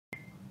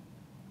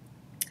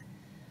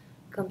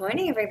Good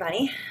morning,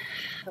 everybody.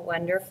 A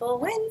wonderful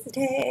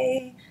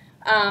Wednesday.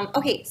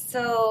 Okay,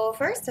 so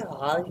first of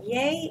all,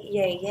 yay,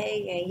 yay,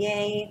 yay, yay,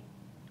 yay,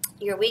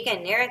 your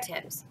weekend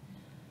narratives.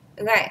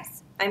 You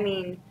guys, I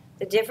mean,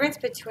 the difference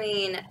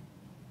between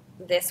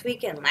this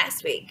week and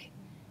last week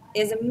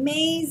is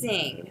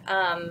amazing.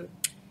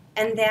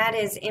 And that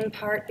is in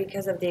part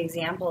because of the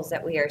examples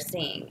that we are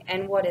seeing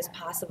and what is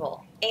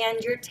possible.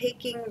 And you're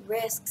taking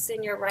risks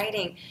in your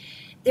writing.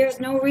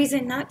 There's no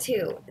reason not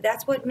to.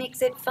 That's what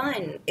makes it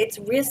fun. It's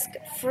risk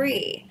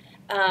free,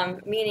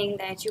 meaning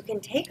that you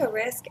can take a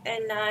risk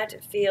and not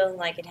feel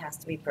like it has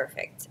to be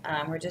perfect.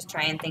 We're just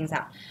trying things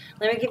out.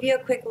 Let me give you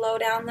a quick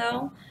lowdown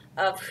though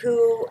of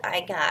who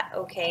I got,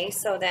 okay?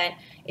 So that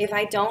if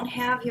I don't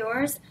have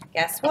yours,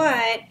 guess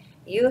what?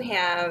 You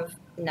have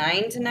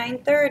 9 to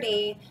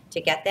 9:30 to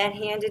get that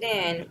handed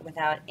in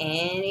without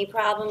any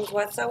problems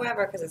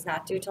whatsoever because it's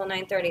not due till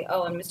 9:30.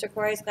 Oh, in Mr.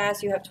 Corey's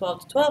class, you have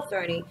 12 to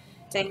 12:30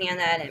 to hand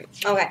that in.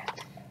 Okay,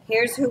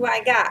 here's who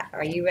I got.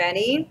 Are you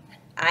ready?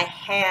 I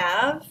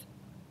have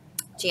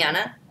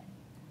Gianna,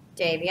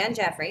 Davion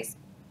Jeffries,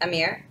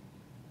 Amir,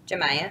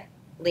 Jemiah,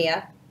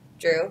 Leah,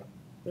 Drew,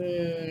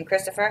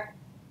 Christopher,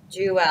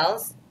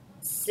 Jewels,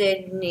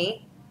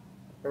 Sydney,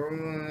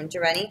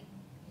 Jereni,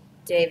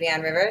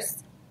 Davion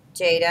Rivers,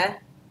 Jada,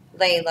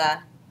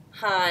 Layla,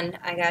 Han.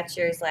 I got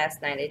yours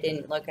last night. I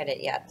didn't look at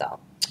it yet though,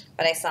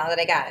 but I saw that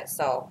I got it,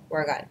 so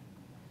we're good.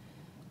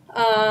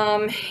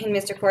 In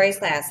Mr. Corey's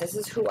class, this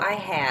is who I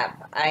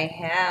have. I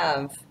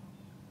have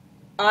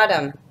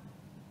Autumn,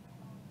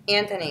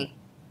 Anthony,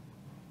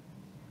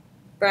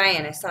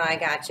 Brian. I saw I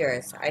got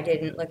yours. I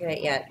didn't look at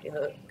it yet.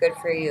 Good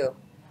for you.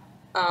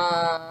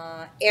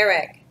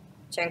 Eric,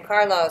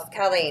 Giancarlos,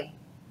 Kelly,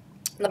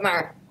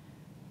 Lamar,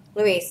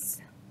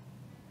 Luis,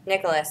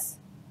 Nicholas,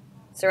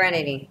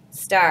 Serenity,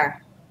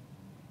 Star,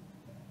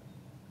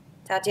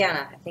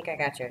 Tatiana. I think I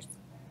got yours.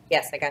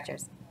 Yes, I got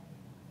yours.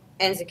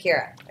 And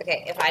Zakira.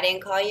 Okay, if I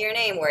didn't call your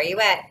name, where are you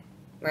at?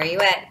 Where are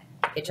you at?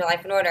 Get your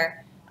life in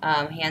order.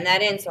 Hand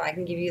that in so I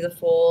can give you the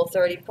full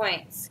 30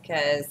 points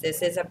because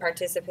this is a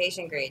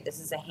participation grade. This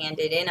is a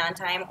handed in on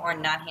time or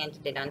not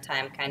handed in on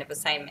time kind of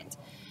assignment.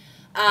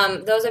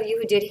 Those of you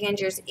who did hand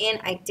yours in,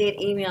 I did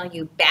email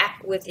you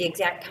back with the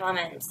exact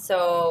comments,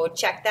 so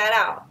check that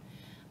out.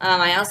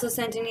 I also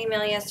sent an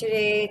email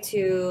yesterday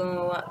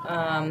to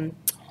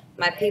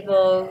my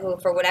people who,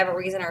 for whatever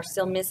reason, are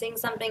still missing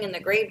something in the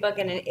grade book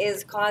and it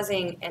is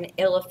causing an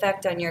ill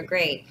effect on your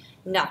grade.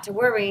 Not to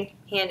worry,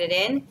 hand it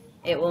in.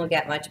 It will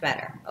get much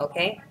better,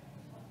 okay?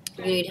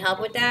 If you need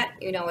help with that,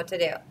 you know what to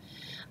do.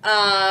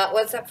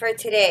 What's up for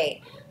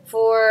today?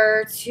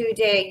 For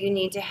today, you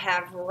need to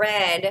have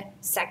read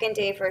second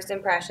day first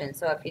impression.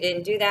 So if you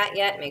didn't do that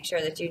yet, make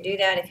sure that you do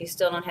that. If you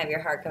still don't have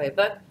your hard copy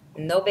book,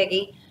 no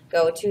biggie.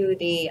 Go to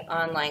the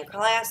online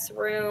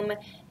classroom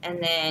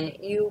and then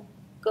you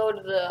go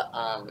to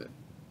the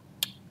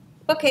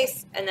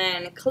bookcase and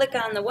then click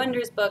on the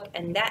Wonders book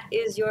and that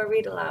is your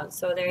read aloud.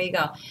 So there you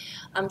go.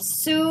 I'm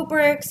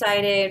super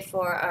excited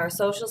for our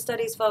social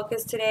studies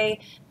focus today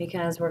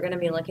because we're going to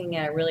be looking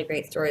at a really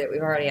great story that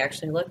we've already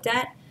actually looked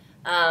at.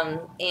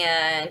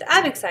 And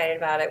I'm excited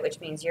about it, which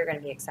means you're going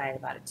to be excited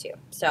about it too.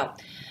 So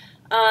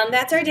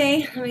that's our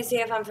day. Let me see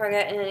if I'm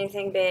forgetting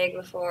anything big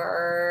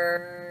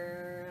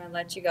before I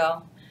let you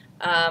go.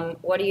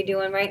 What are you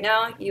doing right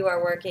now? You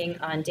are working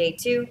on day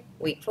 2,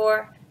 week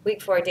 4. Week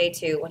 4, day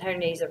 2, 100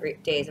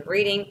 days of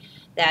reading.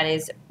 That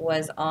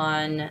was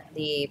on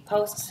the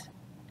post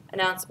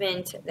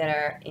announcement that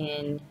are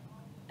in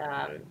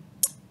on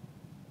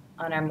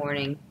our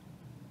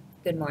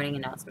good morning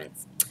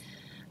announcements.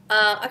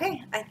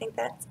 Okay, I think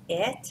that's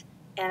it,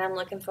 and I'm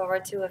looking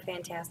forward to a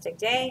fantastic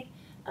day.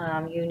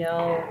 You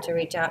know to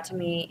reach out to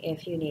me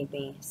if you need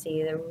me. See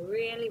you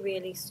really,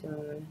 really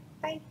soon.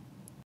 Bye.